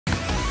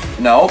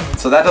No,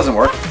 so that doesn't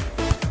work.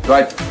 Do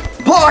I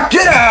block?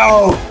 Get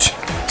out!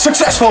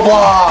 Successful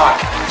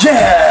block!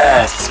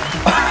 Yes!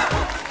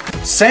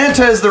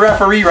 Santa is the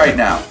referee right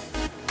now.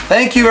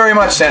 Thank you very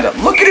much, Santa.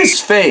 Look at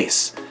his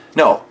face.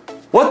 No,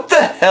 what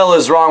the hell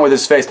is wrong with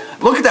his face?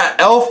 Look at that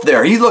elf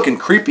there. He's looking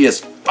creepy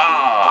as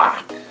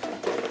fuck.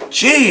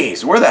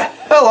 Jeez, where the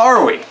hell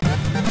are we?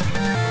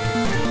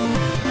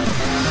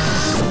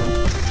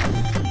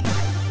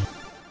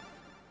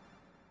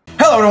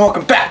 Hello and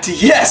welcome back to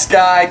Yes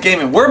Guy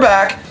Gaming. We're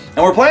back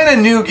and we're playing a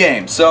new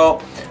game.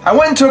 So I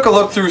went and took a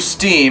look through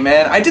Steam,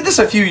 and I did this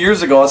a few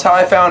years ago. That's how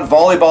I found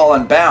Volleyball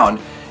Unbound,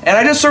 and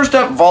I just searched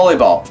up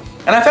volleyball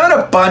and I found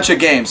a bunch of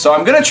games. So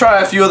I'm gonna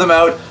try a few of them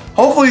out.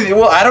 Hopefully,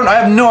 well, I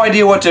have no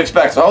idea what to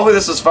expect. So hopefully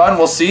this is fun.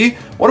 We'll see.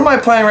 What am I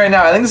playing right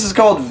now? I think this is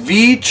called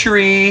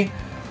VTree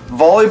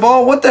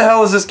Volleyball. What the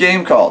hell is this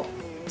game called?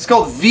 It's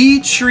called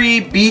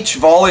VTree Beach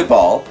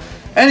Volleyball.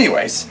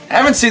 Anyways, I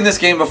haven't seen this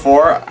game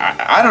before.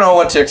 I don't know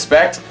what to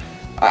expect.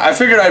 I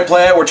figured I'd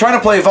play it. We're trying to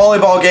play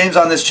volleyball games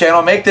on this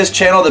channel, make this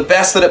channel the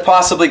best that it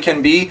possibly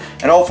can be,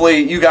 and hopefully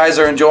you guys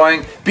are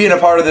enjoying being a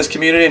part of this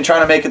community and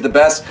trying to make it the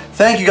best.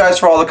 Thank you guys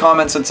for all the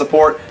comments and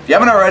support. If you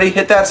haven't already,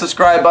 hit that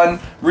subscribe button.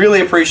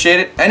 Really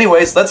appreciate it.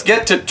 Anyways, let's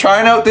get to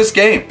trying out this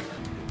game.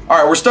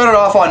 Alright, we're started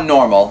off on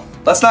normal.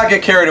 Let's not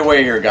get carried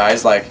away here,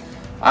 guys. Like,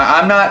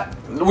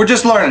 we're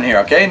just learning here,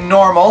 okay?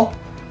 Normal.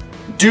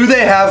 Do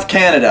they have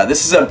Canada?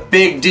 This is a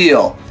big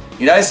deal.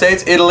 United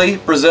States, Italy,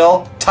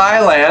 Brazil,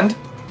 Thailand.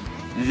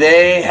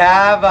 They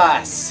have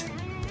us.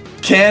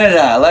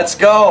 Canada, let's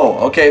go.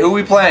 Okay, who are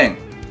we playing?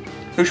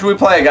 Who should we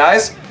play,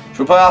 guys? Should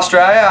we play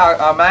Australia,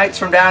 our mates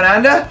from down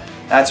under?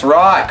 That's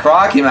right,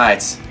 crocky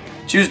mates.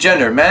 Choose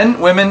gender,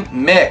 men, women,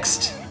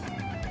 mixed.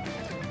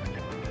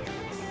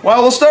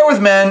 Well, we'll start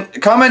with men.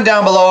 Comment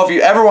down below if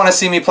you ever want to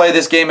see me play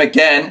this game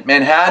again.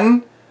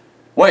 Manhattan.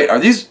 Wait, are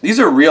these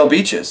are real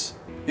beaches?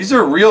 These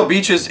are real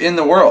beaches in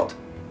the world.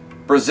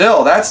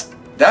 Brazil,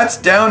 that's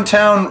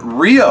downtown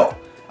Rio.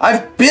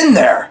 I've been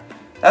there.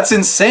 That's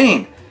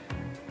insane.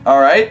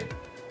 Alright.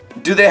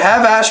 Do they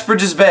have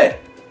Ashbridges Bay?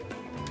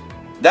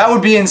 That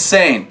would be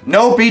insane.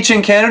 No beach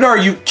in Canada? Are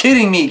you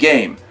kidding me,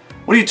 game?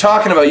 What are you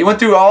talking about? You went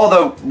through all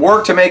the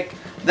work to make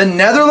the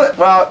Netherlands?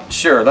 Well,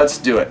 sure, let's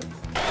do it.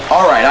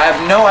 Alright, I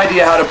have no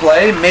idea how to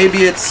play. Maybe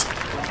it's,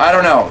 I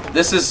don't know.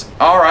 This is,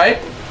 alright.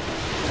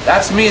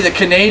 That's me, the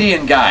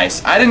Canadian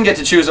guys. I didn't get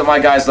to choose what my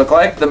guys look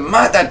like.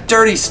 That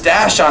dirty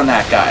stash on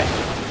that guy.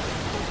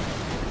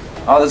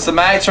 Oh, that's the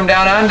mags from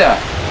down under.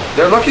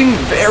 They're looking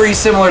very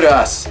similar to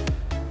us.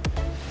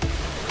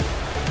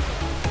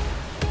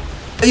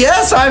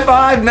 Yes, high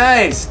five,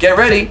 nice. Get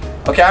ready.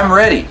 Okay, I'm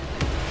ready.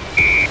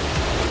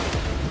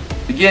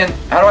 Begin.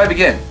 How do I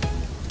begin?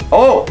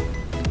 Oh.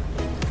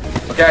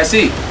 Okay, I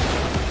see.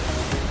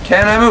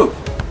 Can I move?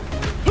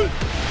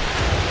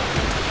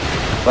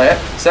 Play it.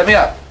 Set me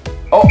up.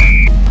 Oh.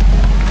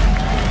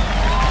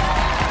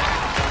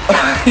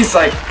 He's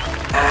like,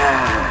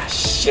 ah,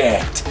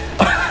 shit.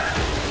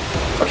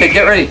 Okay,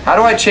 get ready. How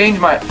do I change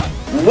my...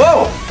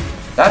 Whoa!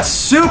 That's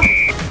soup!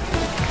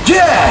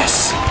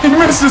 Yes! He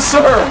missed his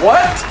serve.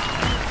 What?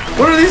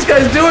 What are these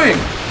guys doing?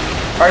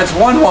 Alright, it's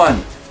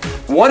 1-1.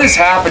 What is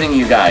happening,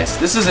 you guys?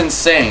 This is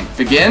insane.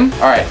 Begin?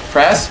 Alright,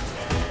 press.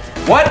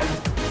 What?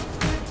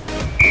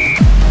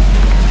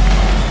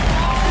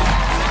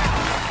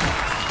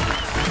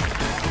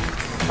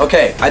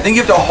 Okay, I think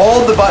you have to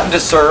hold the button to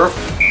serve.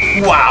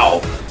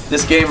 Wow!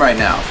 This game right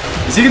now.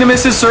 Is he gonna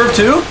miss his serve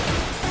too?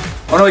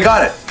 Oh no, he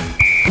got it.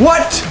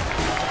 What?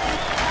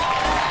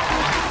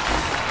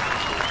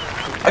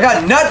 I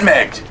got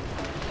nutmegged.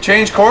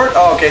 Change court?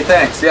 Oh, okay,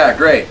 thanks. Yeah,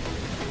 great.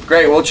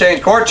 Great, we'll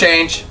change. Court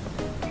change.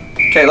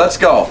 Okay, let's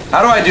go.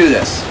 How do I do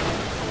this?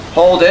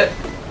 Hold it.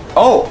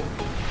 Oh.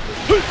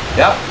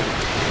 Yep.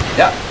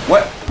 Yep.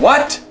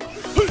 What?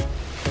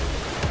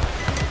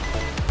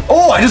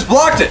 Oh, I just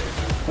blocked it.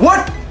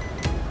 What?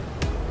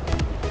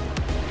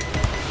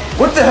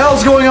 What the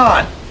hell's going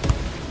on?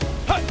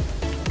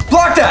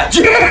 Block that!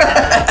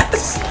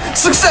 Yes!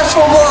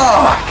 Successful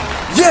block!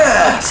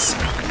 Yes!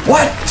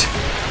 What?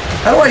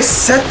 How do I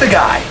set the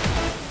guy?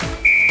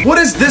 What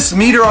is this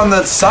meter on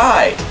the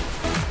side?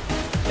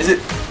 Is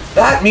it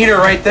that meter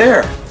right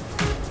there?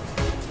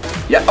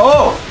 Yeah,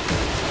 oh!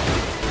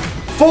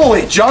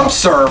 Fully jump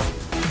serve!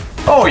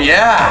 Oh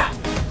yeah!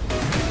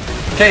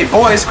 Okay,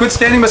 boys, quit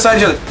standing beside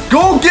each other.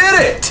 Go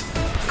get it!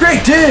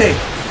 Great dig!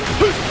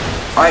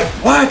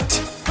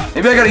 What?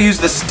 Maybe I gotta use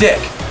the stick.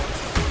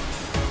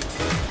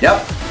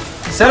 Yep.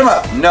 Set him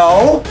up.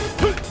 No.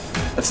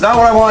 That's not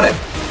what I wanted.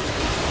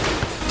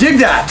 Dig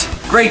that.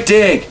 Great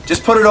dig.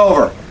 Just put it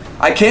over.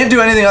 I can't do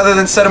anything other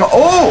than set him up.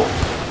 Oh!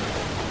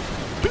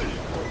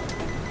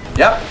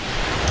 Yep.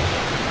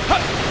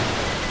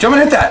 Jump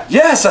and hit that.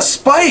 Yes, a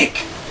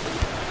spike.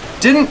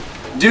 Didn't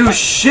do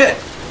shit.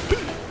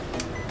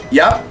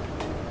 Yep.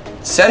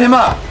 Set him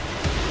up.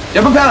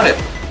 Jump and pound it.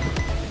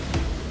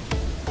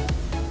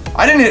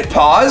 I didn't hit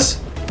pause.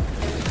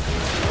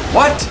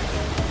 What?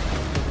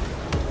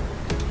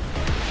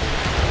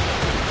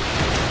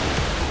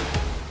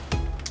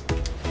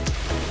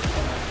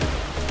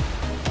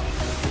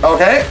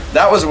 Okay,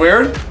 that was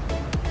weird.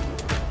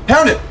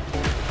 Pound it.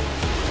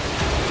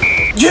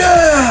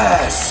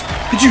 Yes!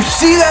 Did you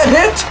see that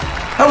hit?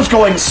 That was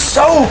going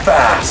so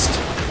fast.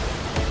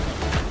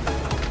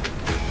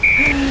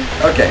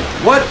 Okay,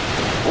 what?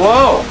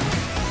 Whoa.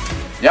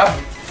 Yep,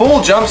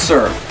 full jump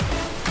serve.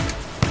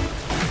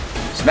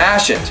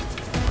 Smash it.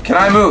 Can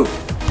I move?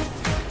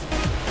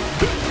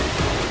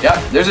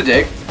 Yep, there's a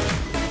dig.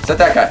 Is that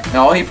that guy?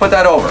 No, he put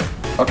that over.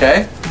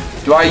 Okay.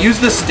 Do I use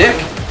the stick?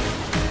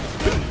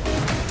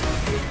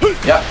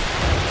 Yep.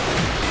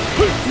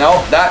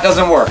 No, that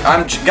doesn't work.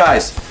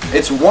 Guys,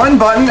 it's one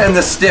button and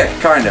the stick,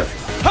 kind of.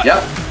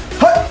 Yep.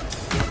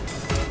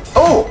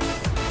 Oh!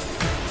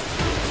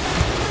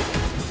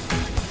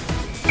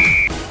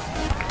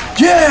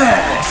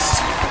 Yes!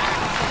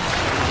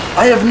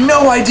 I have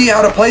no idea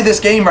how to play this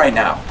game right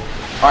now.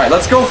 Alright,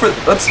 let's go for...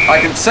 I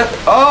can set...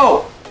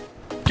 Oh!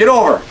 Get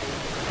over.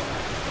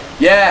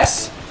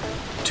 Yes!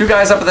 Two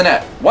guys up at the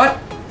net. What?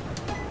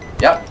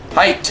 Yep.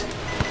 Height.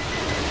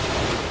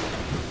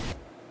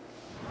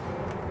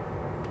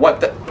 What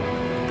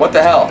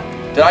the hell?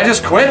 Did I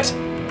just quit?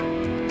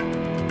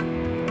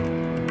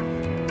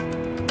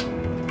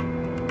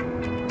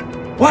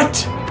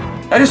 What?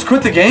 I just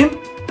quit the game?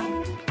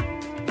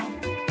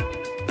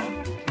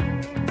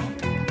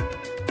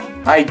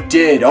 I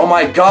did. Oh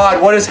my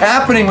god, what is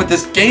happening with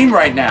this game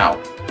right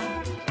now?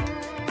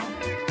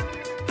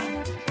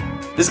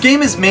 This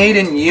game is made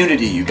in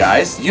Unity, you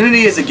guys.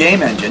 Unity is a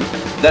game engine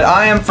that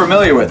I am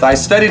familiar with. I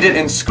studied it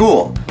in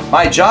school.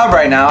 My job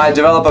right now, I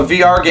develop a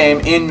VR game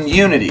in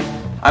Unity.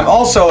 I'm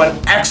also an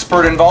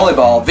expert in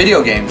volleyball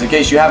video games, in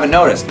case you haven't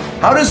noticed.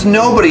 How does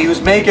nobody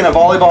who's making a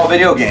volleyball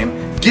video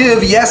game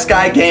give Yes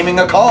Guy Gaming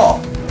a call?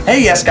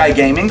 Hey Yes Guy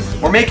Gaming,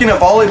 we're making a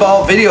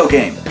volleyball video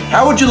game.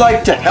 How would you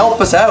like to help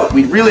us out?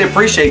 We'd really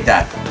appreciate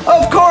that.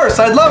 Of course,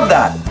 I'd love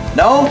that.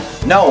 No?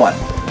 No one.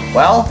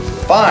 Well,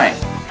 fine.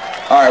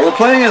 Alright, we're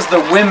playing as the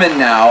women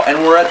now, and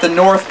we're at the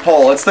North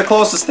Pole. It's the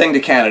closest thing to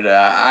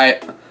Canada.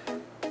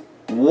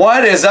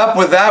 What is up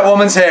with that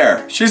woman's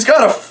hair? She's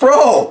got a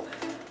fro!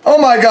 Oh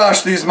my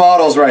gosh, these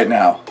models right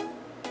now.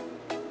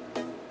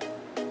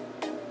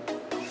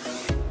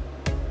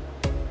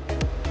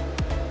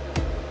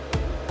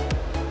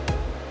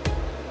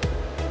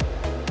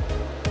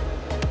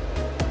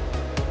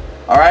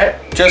 Alright,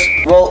 just,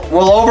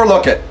 we'll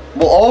overlook it.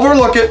 We'll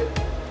overlook it.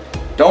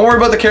 Don't worry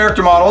about the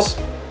character models.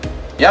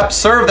 Yep,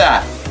 serve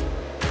that.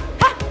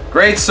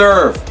 Great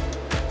serve.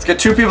 Let's get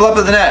two people up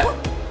at the net.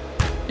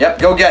 Yep,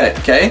 go get it,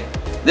 okay?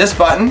 This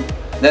button,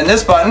 then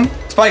this button,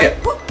 spike it.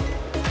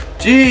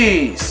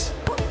 Jeez.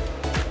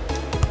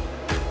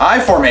 I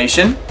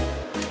formation.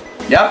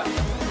 Yep.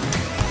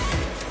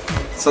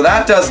 So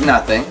that does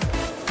nothing.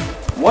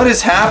 What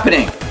is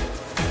happening?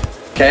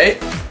 Okay.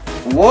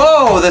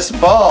 Whoa, this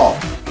ball.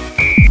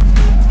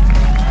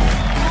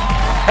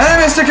 And I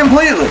missed it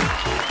completely.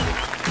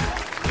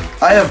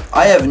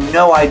 I have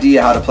no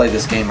idea how to play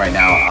this game right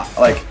now.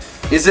 Like,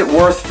 is it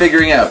worth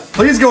figuring out?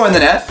 Please go in the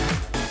net.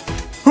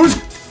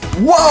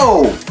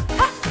 Whoa!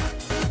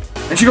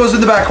 And she goes in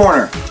the back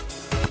corner.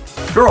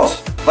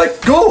 Girls, like,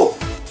 go!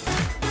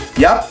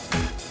 Yep.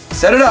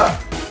 Set it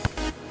up.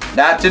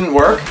 That didn't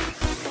work.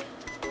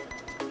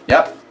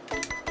 Yep.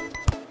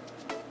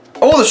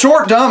 Oh, the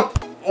short dump.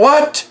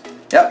 What?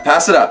 Yep,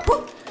 pass it up.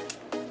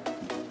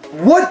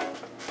 What?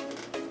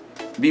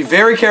 Be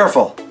very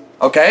careful.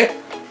 Okay?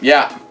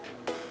 Yeah.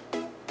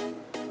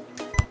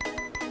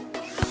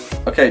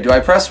 Okay, do I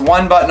press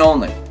one button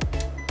only?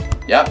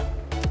 Yep.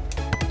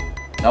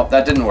 Nope,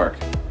 that didn't work.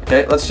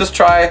 Okay, let's just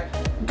try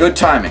good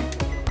timing.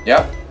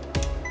 Yep.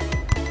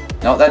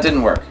 No, that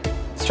didn't work.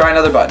 Let's try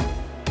another button.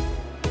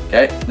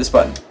 Okay, this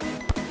button.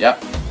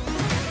 Yep.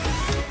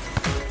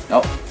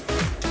 Nope.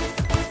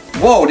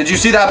 Whoa, did you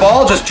see that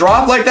ball just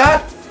drop like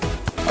that?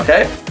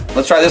 Okay,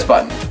 let's try this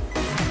button.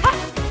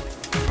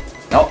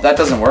 Nope, that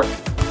doesn't work.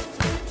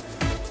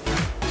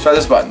 Let's try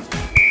this button.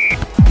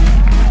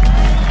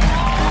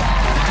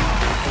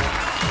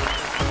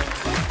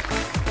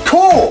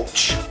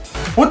 Coach!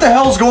 What the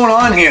hell's going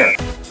on here?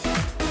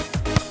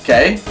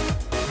 Okay,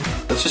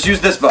 let's just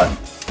use this button.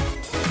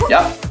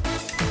 Yep.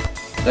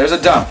 There's a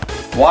dump.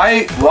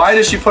 Why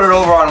does she put it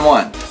over on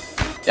one?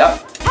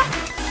 Yep.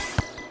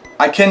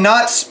 I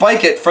cannot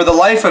spike it for the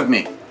life of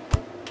me.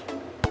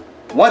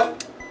 What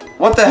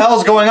the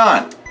hell's going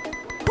on?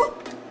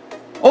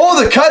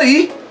 Oh, the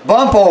cutty!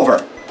 Bump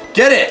over.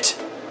 Get it.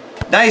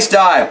 Nice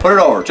dive. Put it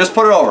over. Just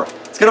put it over.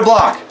 Let's get a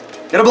block.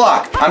 Get a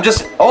block.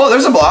 Oh,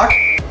 there's a block.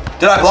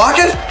 Did I block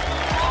it?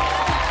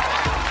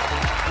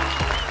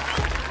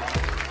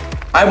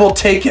 I will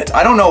take it.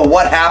 I don't know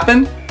what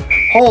happened.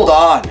 Hold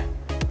on.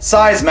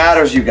 Size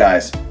matters, you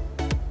guys.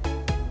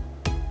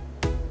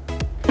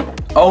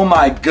 Oh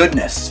my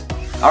goodness.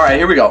 All right,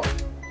 here we go.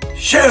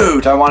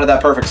 Shoot, I wanted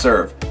that perfect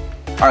serve.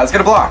 All right, let's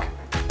get a block.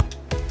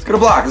 Let's get a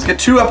block. Let's get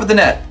two up at the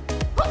net.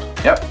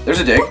 Yep, there's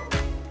a dig.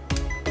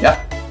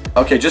 Yep.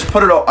 Okay, just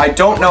put it. I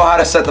don't know how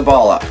to set the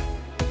ball up.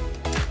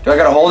 Do I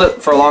gotta hold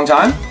it for a long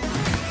time?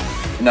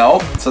 No,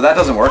 so that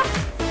doesn't work.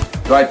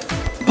 Do I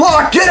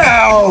block? Get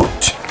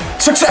out!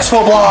 Success!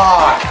 Successful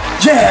block!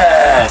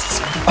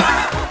 Yes!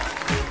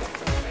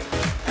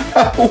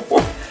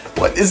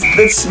 What is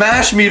the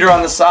smash meter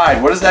on the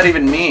side? What does that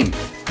even mean?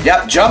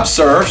 Yep, jump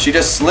serve. She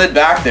just slid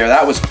back there.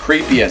 That was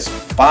creepy as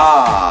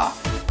bah.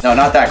 No,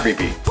 not that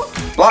creepy.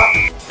 Block.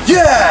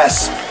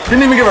 Yes!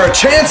 Didn't even give her a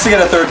chance to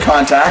get a third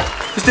contact.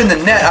 Just in the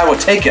net, I will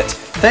take it.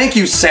 Thank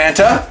you,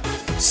 Santa.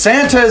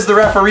 Santa is the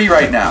referee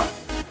right now.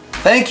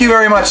 Thank you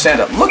very much,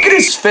 Santa. Look at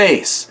his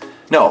face.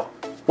 No.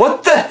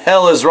 What the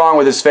hell is wrong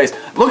with his face?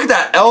 Look at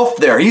that elf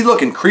there. He's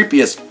looking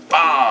creepy as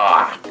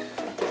bah.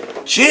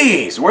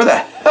 Jeez, where the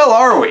hell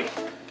are we?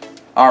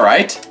 All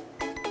right.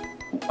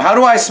 How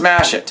do I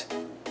smash it?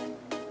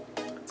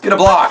 Let's get a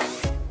block.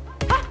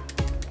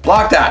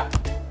 Block that.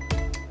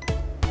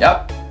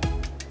 Yep.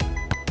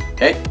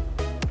 Okay.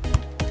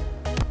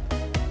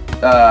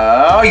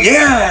 Oh,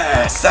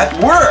 yes! That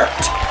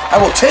worked! I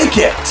will take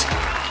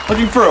it!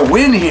 Looking for a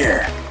win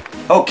here.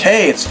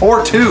 Okay, it's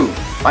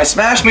 4-2. My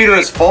smash meter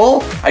is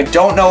full. I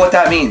don't know what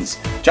that means.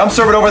 Jump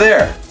serve it over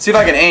there. See if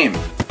I can aim.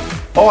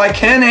 Oh, I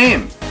can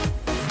aim.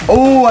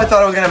 Oh, I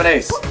thought I was gonna have an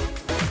ace.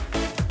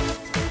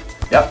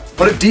 Yep,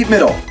 put it deep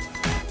middle.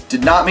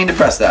 Did not mean to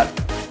press that.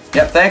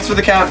 Yep, thanks for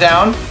the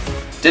countdown.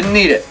 Didn't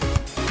need it.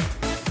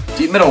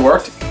 Deep middle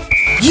worked.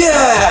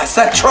 Yes,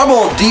 that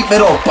trouble deep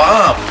middle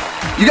bump.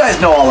 You guys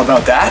know all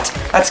about that.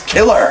 That's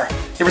killer.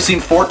 You ever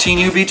seen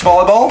 14U beach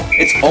volleyball?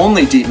 It's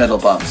only deep middle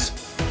bumps.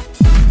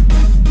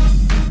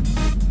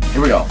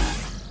 Here we go.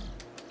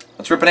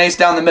 Let's rip an ace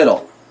down the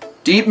middle.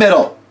 Deep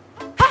middle.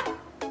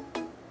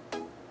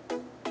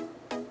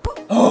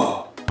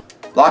 Oh,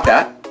 block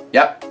that.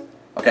 Yep.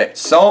 Okay,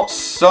 so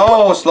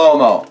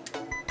slow-mo.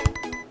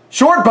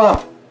 Short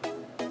bump.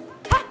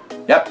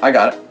 Yep, I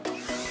got it.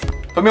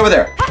 Put me over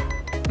there.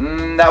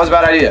 That was a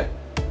bad idea.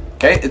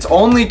 Okay, it's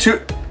only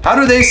two. How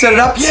do they set it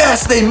up?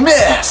 Yes, they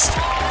missed.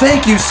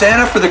 Thank you,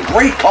 Santa, for the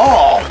great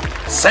ball.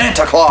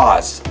 Santa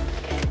Claus.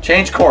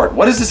 Change court.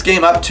 What is this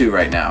game up to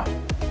right now?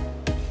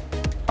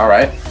 All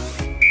right.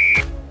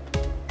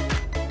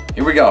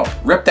 Here we go.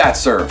 Rip that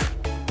serve.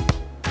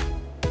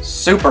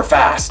 Super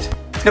fast.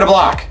 Let's get a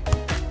block.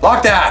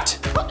 Block that.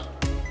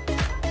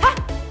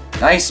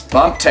 Nice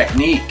bump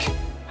technique.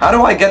 How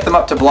do I get them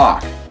up to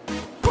block?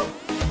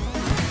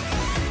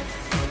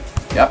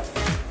 Yep.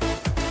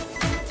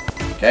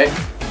 Okay.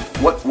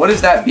 What is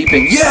that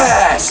beeping?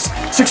 Yes!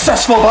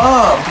 Successful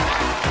bump!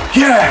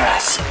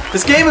 Yes!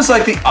 This game is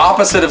like the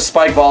opposite of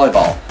spike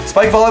volleyball.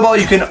 Spike volleyball,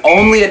 you can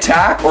only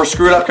attack or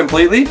screw it up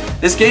completely.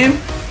 This game,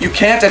 you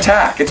can't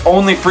attack. It's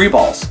only free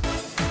balls.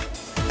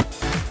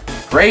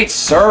 Great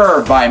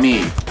serve by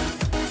me.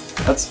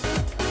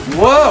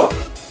 Whoa!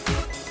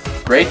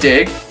 Great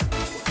dig.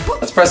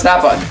 Let's press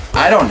that button.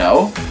 I don't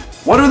know.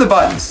 What are the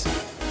buttons?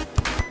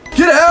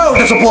 Get out!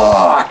 There's a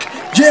block!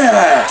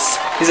 Yes!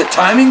 Is it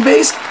timing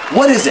based?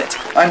 What is it?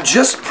 I'm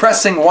just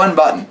pressing one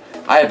button.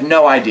 I have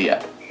no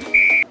idea.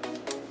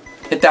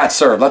 Hit that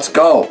serve. Let's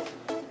go.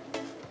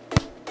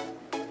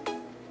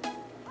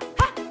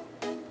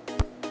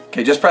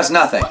 Okay, just press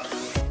nothing.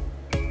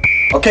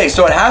 Okay,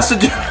 so it has to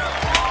do...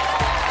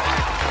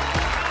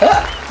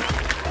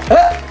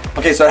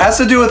 Okay, so it has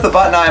to do with the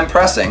button I'm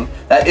pressing.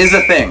 That is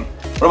a thing.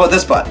 What about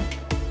this button?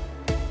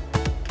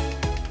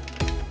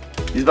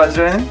 These buttons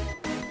do anything?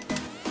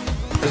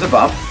 There's a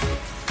bump.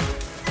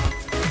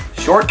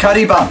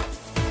 Shortcutty bump.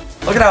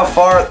 Look at how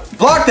far...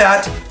 Block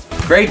that!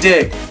 Great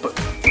dig.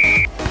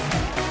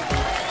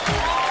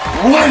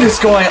 What is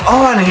going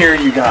on here,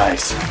 you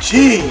guys?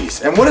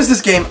 Jeez. And what is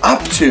this game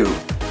up to?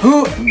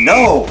 Who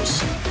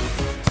knows?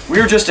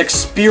 We're just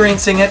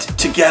experiencing it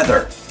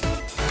together.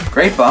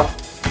 Great bump.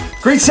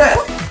 Great set.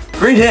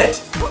 Great hit.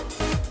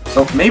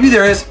 So maybe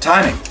there is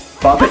timing.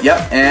 Bump it,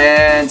 yep,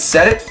 and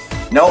set it.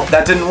 No,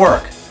 that didn't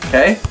work.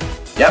 Okay,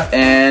 yep,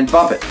 and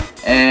bump it.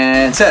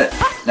 And set it.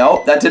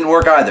 No, that didn't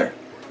work either.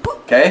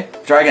 Okay,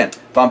 try again.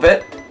 Bump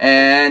it,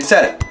 and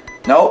set it.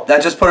 No,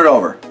 that just put it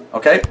over.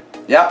 Okay,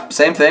 yep,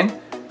 same thing.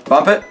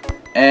 Bump it,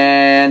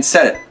 and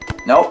set it.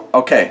 No,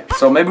 okay,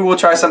 so maybe we'll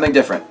try something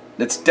different.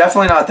 It's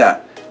definitely not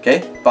that.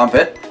 Okay, bump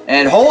it,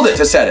 and hold it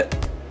to set it.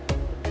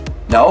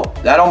 No,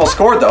 that almost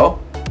scored though.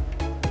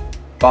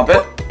 Bump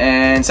it,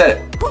 and set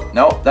it.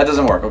 No, that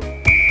doesn't work. Okay.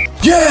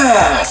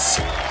 Yes!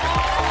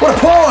 What a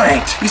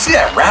point! You see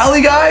that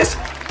rally, guys?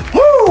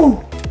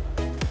 Woo!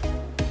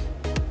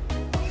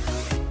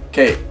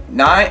 Okay,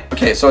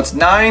 okay, so it's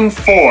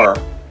 9-4,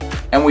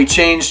 and we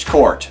changed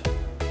court.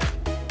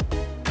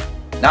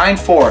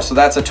 9-4, so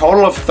that's a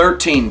total of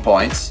 13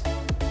 points.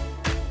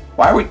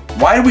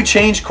 Why did we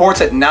change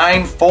courts at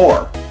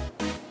 9-4?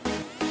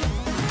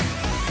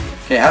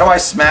 Okay, how do I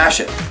smash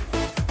it?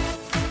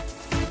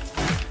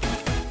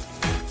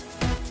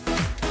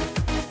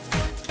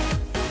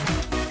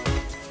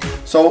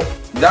 So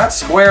that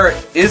square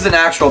is an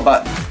actual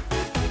button.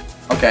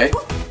 Okay.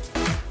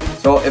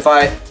 So if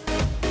I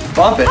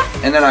bump it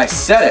and then I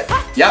set it,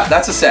 yeah,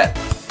 that's a set.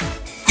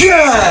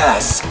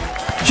 Yes!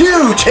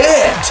 Huge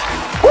hit!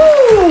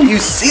 Woo! You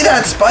see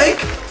that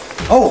spike?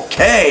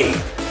 Okay.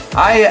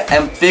 I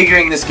am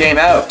figuring this game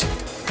out.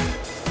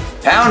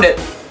 Pound it.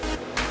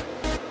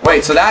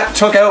 Wait, so that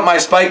took out my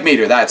spike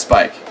meter, that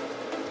spike.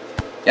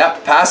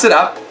 Yep, pass it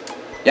up.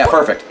 Yeah,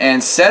 perfect.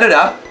 And set it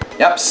up.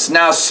 Yep,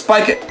 now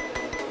spike it.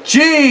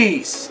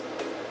 Jeez!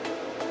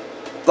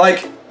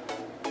 Like,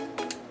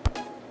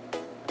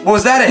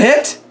 was that a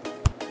hit?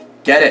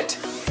 Get it.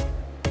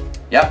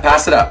 Yep,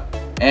 pass it up.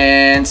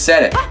 And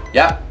set it.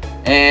 Yep,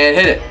 and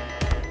hit it.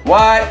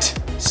 What?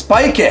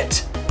 Spike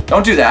it.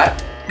 Don't do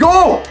that.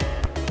 Go!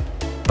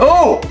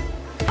 Oh!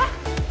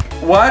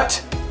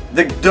 What?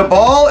 The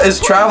ball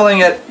is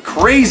traveling at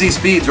crazy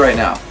speeds right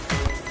now.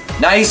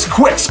 Nice,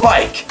 quick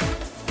spike.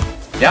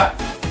 Yep.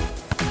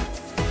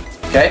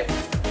 Okay.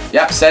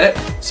 Yep, set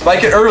it.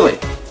 Spike it early.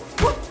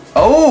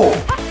 Oh!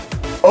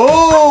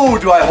 Oh!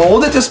 Do I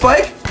hold it to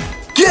spike?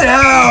 Get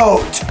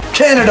out!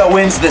 Canada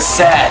wins this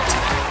set.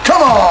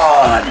 Come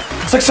on!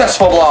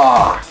 Successful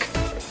block.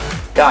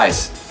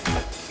 Guys.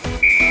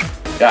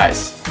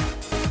 Guys.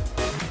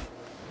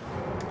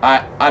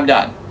 I'm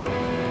done.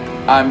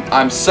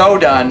 I'm so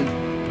done.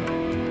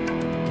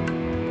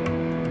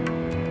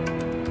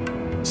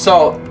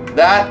 So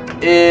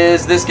that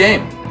is this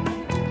game.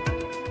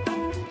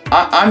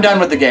 I'm done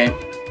with the game.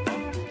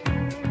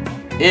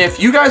 If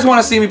you guys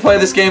want to see me play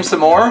this game some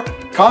more,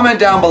 comment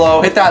down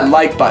below, hit that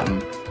like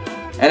button.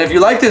 And if you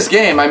like this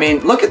game, I mean,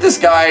 look at this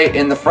guy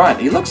in the front.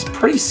 He looks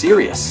pretty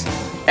serious.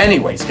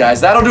 Anyways,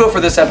 guys, that'll do it for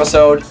this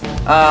episode.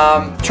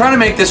 Trying to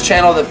make this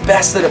channel the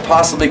best that it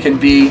possibly can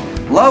be.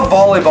 Love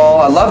volleyball.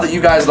 I love that you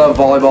guys love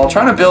volleyball.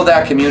 Trying to build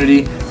that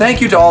community.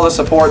 Thank you to all the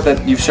support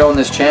that you've shown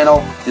this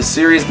channel, this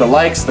series, the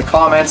likes, the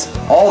comments,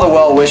 all the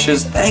well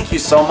wishes. Thank you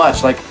so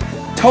much. Like,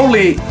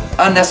 totally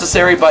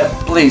unnecessary, but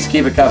please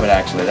keep it coming,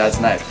 actually.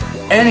 That's nice.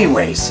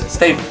 Anyways,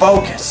 stay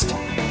focused.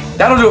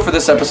 That'll do it for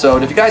this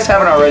episode. If you guys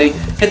haven't already,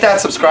 hit that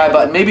subscribe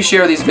button. Maybe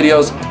share these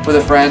videos with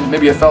a friend,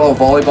 maybe a fellow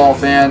volleyball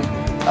fan.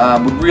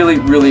 Would really,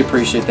 really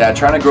appreciate that.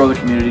 Trying to grow the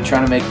community,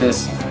 trying to make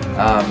this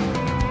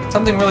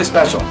something really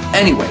special.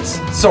 Anyways,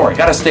 sorry,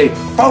 gotta stay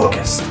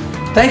focused.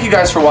 Thank you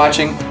guys for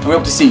watching, and we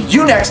hope to see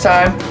you next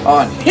time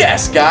on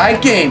Yes Guy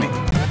Gaming.